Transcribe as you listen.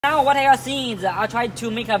Now what I are seeing is I tried to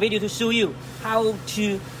make a video to show you how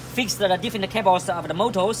to fix the different cables of the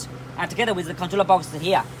motors and together with the controller box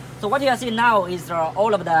here. So what you are seeing now is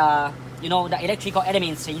all of the the electrical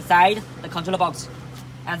elements inside the controller box,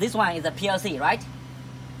 and this one is a PLC, right?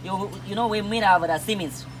 You know we made of the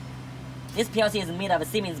Siemens. This PLC is made of a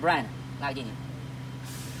Siemens brand, like this.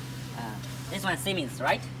 This one Siemens,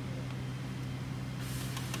 right?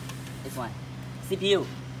 This one CPU.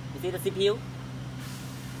 You see the CPU?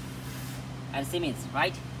 And Siemens,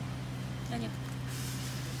 right?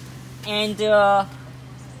 And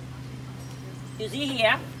you see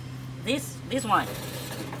here, this one,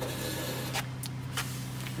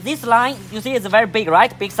 this line, you see it's very big,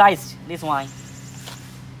 right? Big size. This one,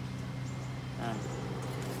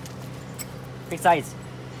 big size.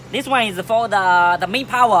 This one is for the main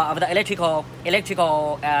power of the electrical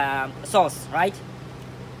source, right?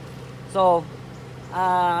 So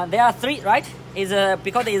there are three, right? Is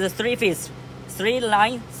because it is three phase. Three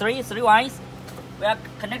lines. We are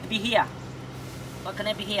connect be here. Or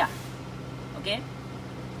connect be here. Okay.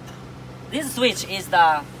 This switch is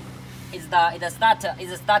the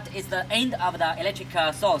end of the electric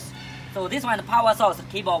source. So this one, the power source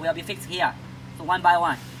cable will be fixed here. So one by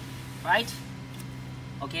one, right?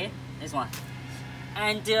 Okay. This one.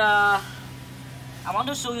 And I want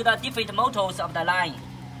to show you the different motors of the line.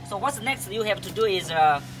 So what's next you have to do is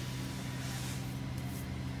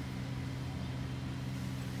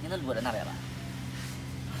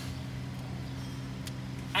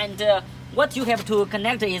and what you have to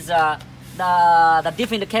connect is the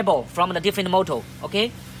different cable from the different motor.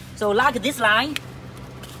 Okay, so like this line,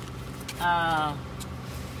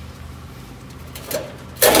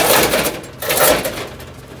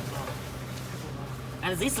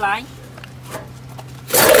 and this line,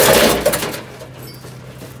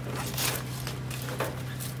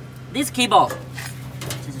 this cable.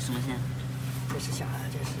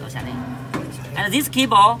 And this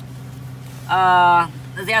cable, there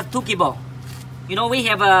are two cable. You know, we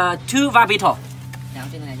have two vibrator.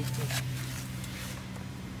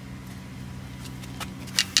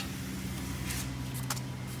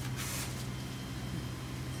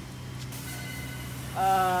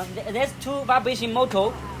 There's two vibration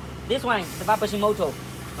motor. This one is the vibration motor,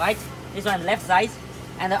 right? This one left side,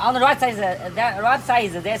 and on the right side,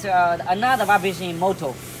 there's another vibration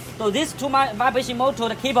motor. So this two vibration motor,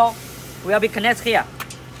 the cable will be connected here,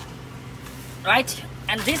 right?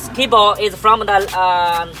 And this cable is from the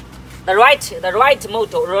right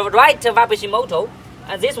vibration motor,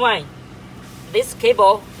 and this one, this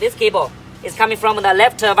cable is coming from the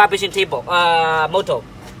left vibration motor.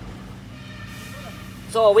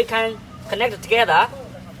 So we can connect it together,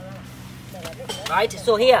 right?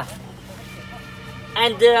 So here,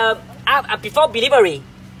 and before delivery,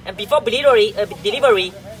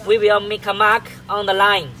 we will make a mark on the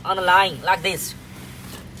line, like this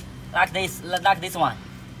one.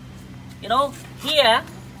 You know, here,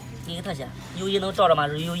 you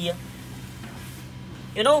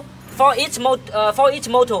know, for each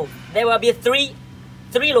motor, there will be three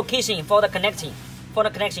locations for the connection.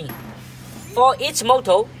 For each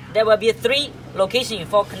motor, there will be three locations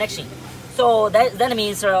for connection. So that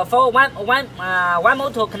means for one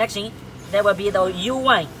motor connection, there will be the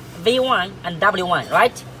U1, V1, and W1,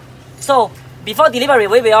 right? So before delivery,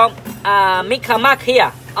 we will make a mark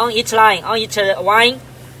here on each line,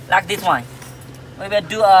 like this one. We will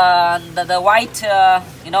do the white,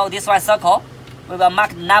 this one circle. We will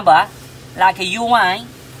mark the number like U1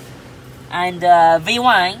 and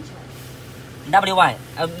V1, W1,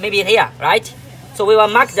 maybe here, right? So we will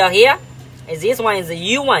mark here. This one is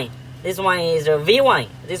U1, this one is V1,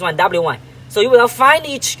 this one W1. So you will find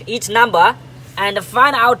each number and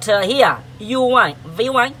find out here U1,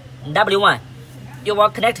 V1, W1. You will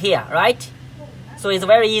connect here, right? So it's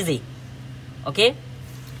very easy. Okay,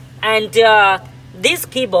 and this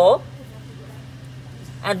cable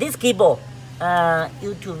and this cable,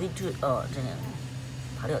 U2, V2,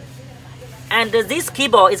 and this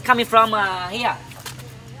cable is coming from here.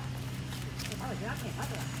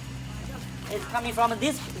 It's coming from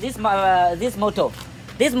this motor.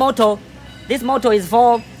 This motor is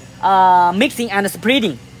for mixing and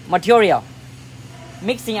spreading material.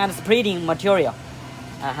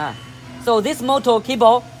 So this motor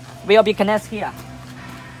cable will be connected here.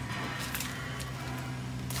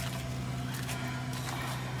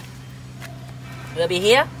 Will be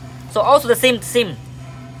here. So also the same.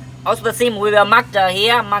 We will mark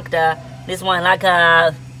this one like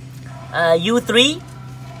U3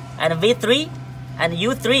 and V3 and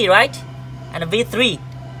U3, right? And V3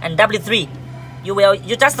 and W3.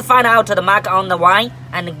 you just find out the mark on the wine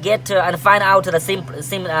and get and find out the same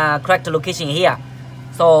correct location here.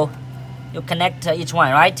 So you connect each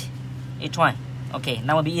one, right? Each one. Okay,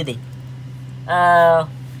 now will be easy.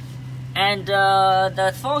 And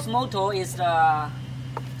the fourth motor is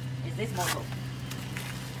this motor.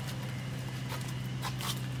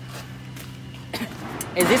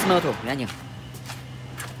 Is this motor?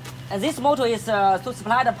 And this motor is to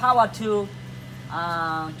supply the power to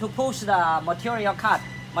push the material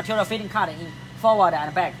feeding cart in forward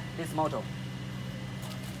and back. This motor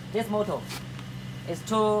is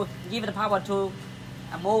to give the power to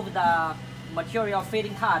move the material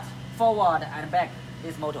feeding cart forward and back.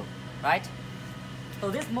 This motor, right? So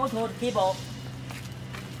this motor cable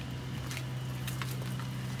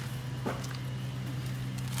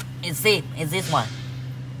is same is this one.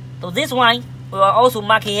 So this one we will also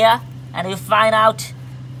mark here, and we find out,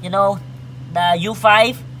 you know, the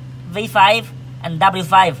U5, V5, and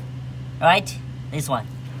W5, right? This one.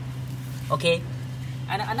 Okay.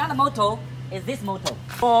 And another motor is this motor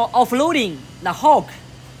for offloading the hog.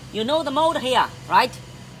 You know the mode here, right?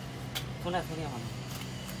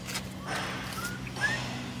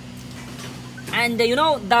 And you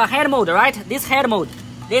know the head mode, right? This head mode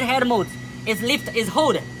is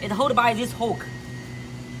hold by this hook.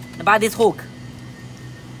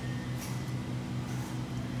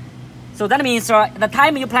 So that means the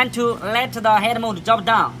time you plan to let the head mode drop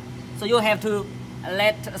down, so you have to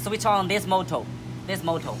switch on this motor,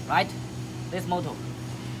 right? This motor.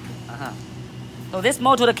 So this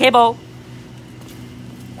motor, the cable,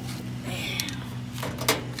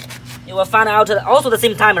 you will find out also the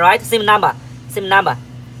same time, right? Same number,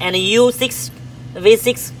 and U6,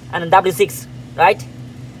 V6, and W6, right?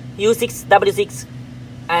 U6, W6,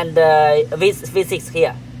 and V6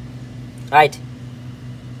 here, right?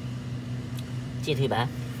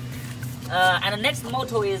 And the next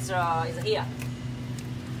motor is here.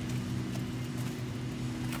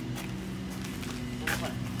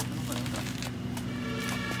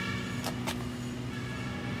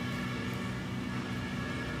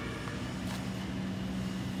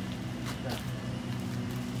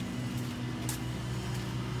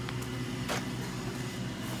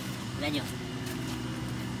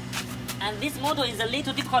 And this motor is a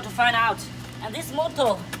little difficult to find out. And this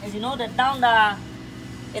motor, as you know,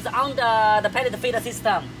 is under the pellet feeder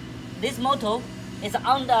system. This motor is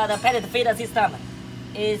under the pellet feeder system.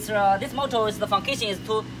 This motor is the function is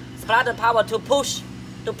to supply the power to feed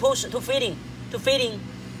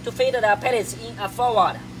the pellets in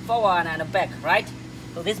forward and back, right?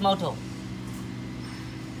 So this motor.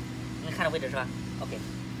 Okay.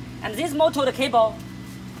 And this motor, the cable.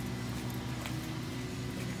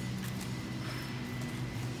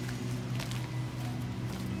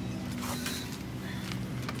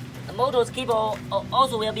 The motor's cable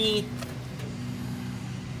also will be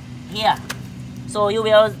here. So you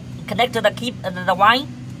will connect the wine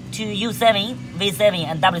to U7, V7,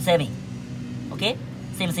 and W7. Okay,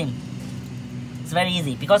 same. It's very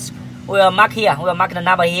easy because we will mark here. We will mark the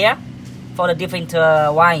number here for the different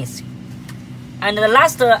wines. And the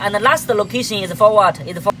last location is for what?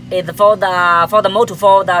 Is for the motor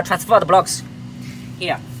for the transport blocks.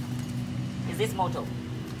 Here is this motor.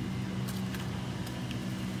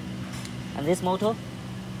 And this motor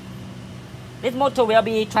will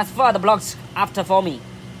be transferred the blocks after forming.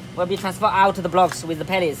 Will be transferred out to the blocks with the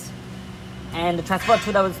pellets and transferred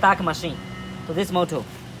to the stack machine. To this motor.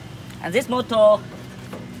 And this motor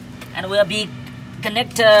will be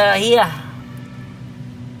connected here.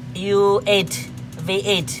 U8,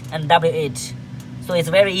 V8, and W8. So it's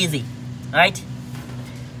very easy, right?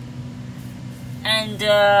 And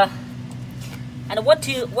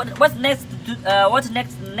what's next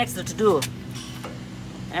to do?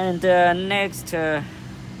 And the next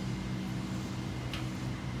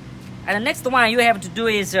one you have to do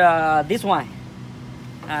is this one,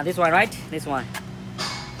 right? This one.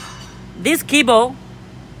 This cable,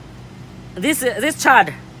 this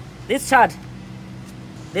chart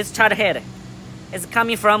head is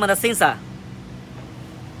coming from the sensor.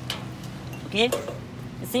 Okay,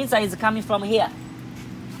 the sensor is coming from here.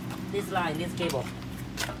 This line, this cable.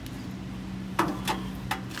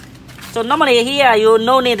 So normally here you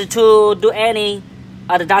no need to do any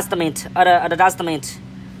adjustment.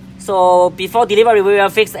 So before delivery we will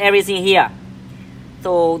fix everything here.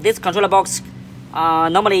 So this controller box,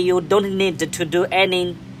 normally you don't need to do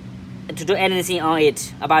anything on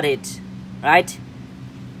it about it, right?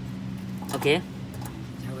 Okay.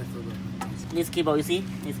 This cable, you see,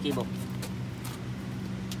 this cable.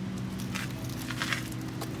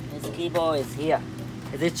 This cable is here.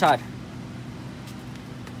 Is this chart?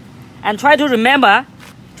 And try to remember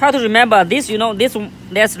this. You know, this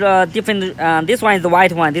there's different. This one is the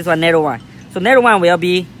white one. This one narrow one. So narrow one will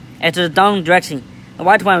be at the down direction. The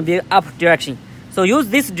white one will be up direction. So use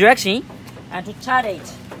this direction and to chart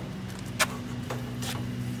it.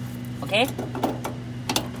 Okay.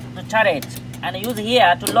 To chart it and use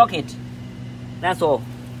here to lock it. That's all.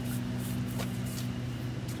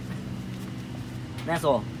 That's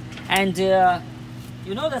all. And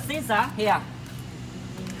you know the sensor here.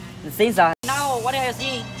 The sensor. Now what I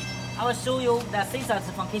see, I will show you the sensors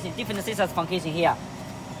function, different sensors function here.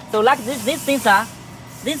 So like this sensor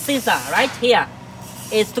right here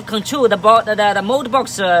is to control the mode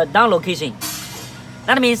box down location.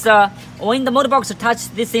 That means when the mode box touch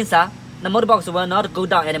this sensor, the mode box will not go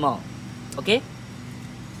down anymore. Okay.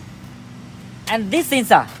 And this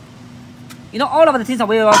sensor, you know, all of the sensor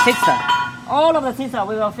we will fix. All of the sensor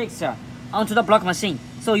we will fix onto the block machine.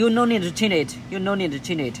 So you no need to change it. You no need to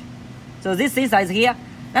change it. So this sensor is here.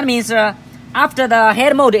 That means after the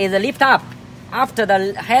head mode is lift up, and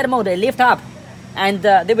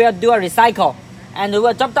they will do a recycle, and we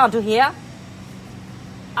will drop down to here.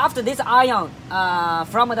 After this ion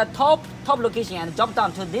from the top location and drop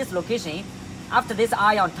down to this location, after this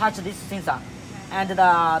ion touch this sensor, and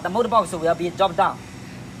the motor box will be dropped down.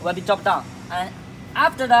 And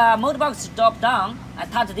after the motor box drop down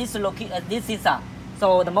and touch this sensor,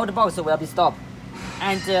 so the motor box will be stopped.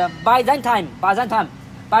 And by that time,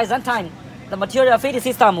 the material feeding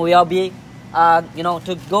system will be, you know,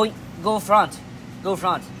 to go front, to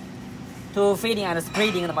feeding and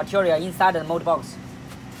spreading the material inside the motor box.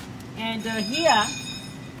 And here,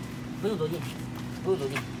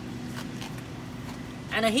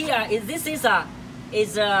 and here is this sensor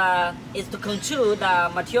is to control the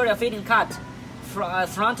material feeding cut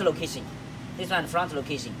front location. This one front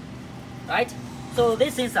location, right? So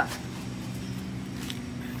this sensor.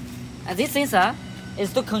 And this sensor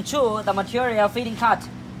is to control the material feeding cut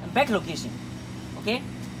back location. Okay.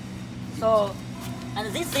 So,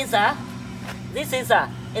 and this sensor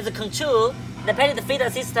is to control the pellet feeder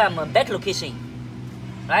system back location,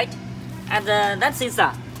 right? And that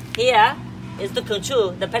sensor here is to control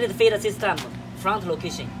the pellet feeder system front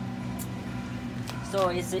location. So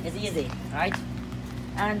it's easy, right?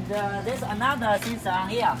 And there's another sensor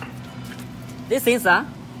here. This sensor,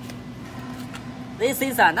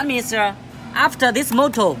 that means after this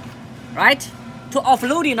motor, right, to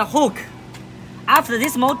offloading the hook. After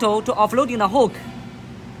this motor to offloading the hook,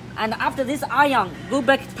 and after this ion go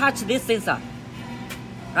back touch this sensor,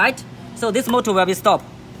 right? So this motor will be stopped.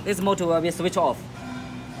 This motor will be switched off.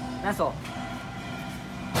 That's all.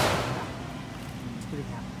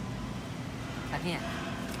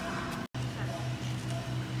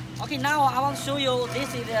 Okay, now I want to show you,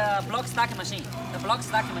 this is the block stack machine. The block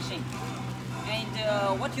stack machine.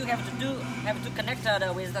 And what you have to do, have to connect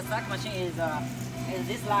with the stack machine is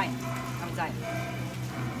this line inside.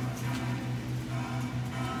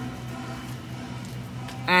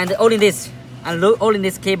 And only this, and only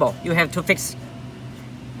this cable you have to fix.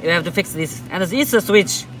 You have to fix this. And this is a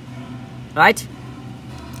switch, right?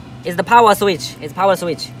 It's the power switch. It's power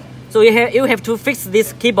switch. So you have to fix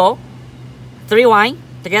this cable, 3 wire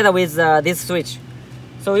together with this switch.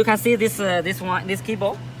 So you can see this this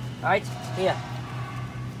cable, right here.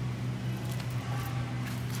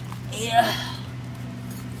 Yeah.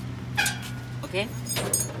 Okay.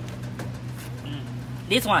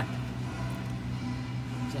 This one.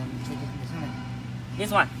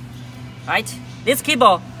 This one, right? This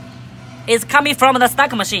cable is coming from the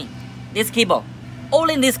stack machine. This cable,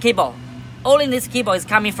 only this cable is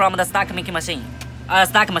coming from the stack making machine,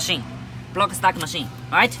 block stack machine,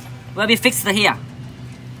 right? Will be fixed here.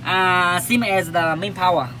 Same as the main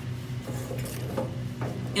power.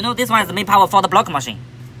 You know, this one is the main power for the block machine.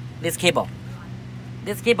 This cable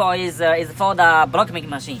is for the block making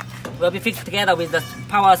machine. Will be fixed together with the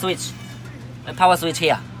power switch. Power switch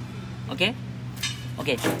here. Okay.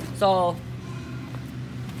 Okay. So,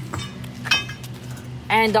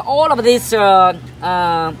 and all of this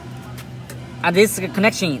this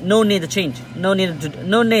connection, no need to change. No need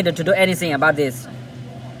to do anything about this.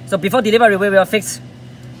 So before delivery, we will fix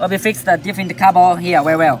the different cable here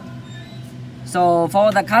very well. So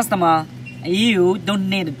for the customer, you don't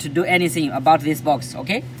need to do anything about this box.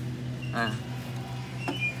 Okay.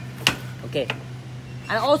 Okay.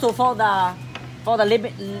 And also for the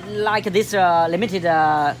limit, like this limited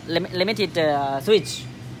switch,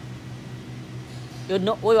 you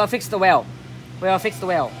know, we will fix the well.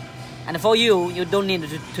 And for you don't need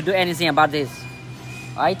to do anything about this,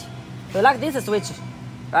 right? So like this switch,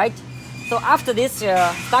 right? So after this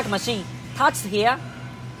stack machine touched here,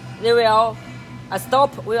 they will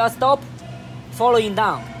We will stop following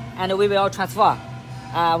down, and we will transfer.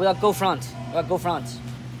 We will go front.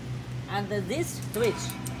 And this switch,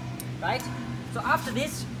 right? So after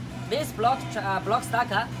this block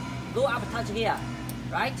stacker go up touch here,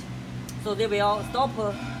 right? So they will stop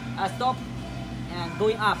and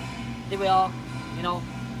going up. They will,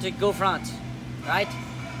 to go front, right?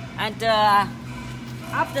 And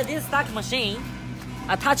after this stack machine,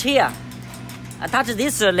 attach here, attach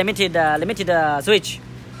this limited switch.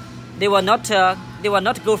 They will not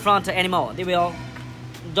go front anymore. They will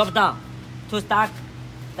drop down to stack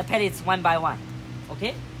the pellets one by one.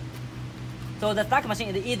 Okay. So the stack machine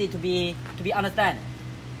is easy to be understand.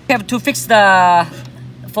 We have to fix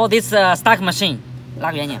for this stack machine.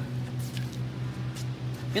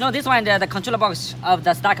 This one the controller box of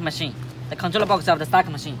the stack machine. The controller box of the stack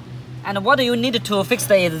machine. And what you need to fix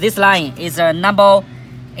is this line is number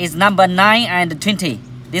 9 and 20.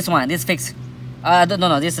 This one, this fix.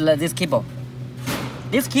 No, this cable.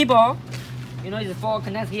 This cable, is for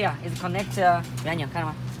connect here. It's connect.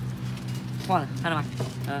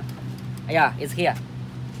 Yeah, it's here.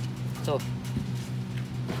 So.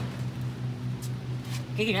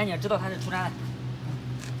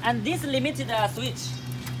 And this limited switch,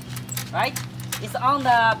 right? It's on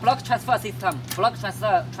the block transfer system.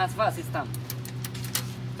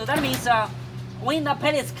 So that means when the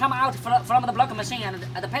pellets come out from the block machine and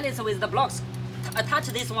the pellets with the blocks attach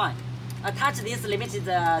this one, attach this limited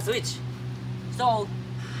switch. So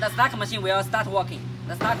the stack machine will start working.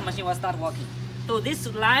 So this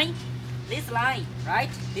line, right?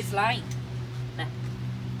 This line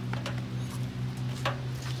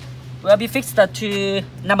will be fixed to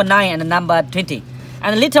number 9 and number 20.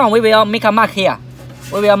 And later on we will make a mark here.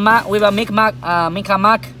 We will make a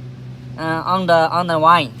mark on the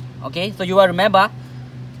line. Okay, so you will remember.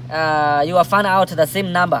 You will find out the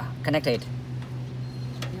same number connected.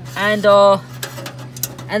 And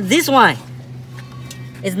this one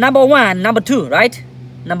is number 1, number 2, right?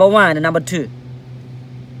 Number 1 and number 2.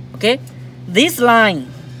 Okay, this line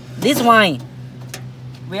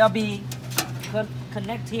will be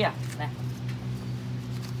connect here.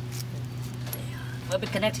 Will be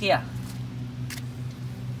connect here.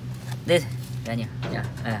 This,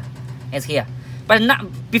 it's here. But not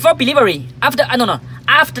before delivery. After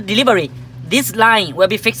delivery, this line will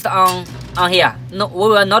be fixed on here. No, we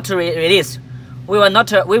will not release. We will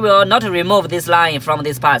not remove this line from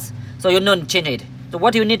this path. So you don't change it. So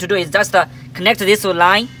what you need to do is just connect this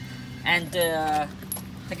line and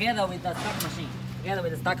together with the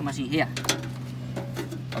stack machine here.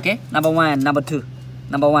 Okay, number 1, number 2,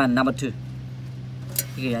 number 1, number 2.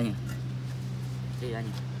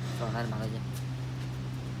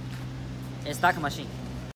 A stack machine.